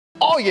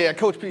yeah,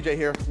 Coach PJ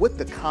here with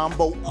the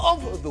combo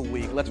of the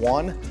week. Let's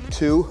 1,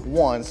 2,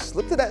 1.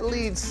 Slip to that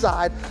lead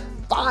side,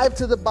 5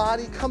 to the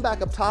body, come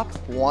back up top,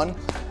 1,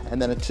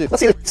 and then a 2. Let's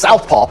see the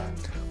southpaw.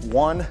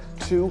 1,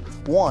 2,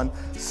 1.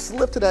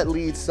 Slip to that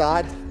lead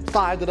side,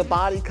 5 to the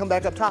body, come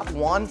back up top,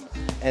 1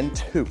 and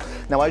 2.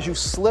 Now as you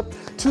slip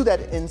to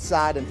that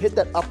inside and hit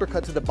that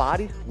uppercut to the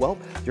body, well,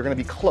 you're gonna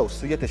be close.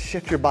 So you have to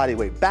shift your body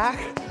weight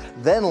back,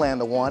 then land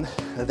the 1,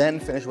 then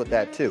finish with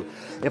that 2.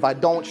 If I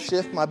don't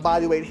shift my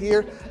body weight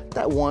here,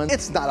 that 1,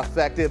 it's not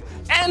effective,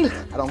 and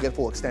I don't get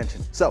full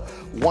extension. So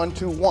 1,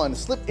 2, 1,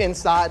 slip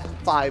inside,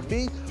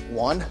 5B,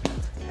 1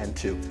 and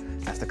 2.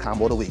 That's the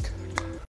combo of the week.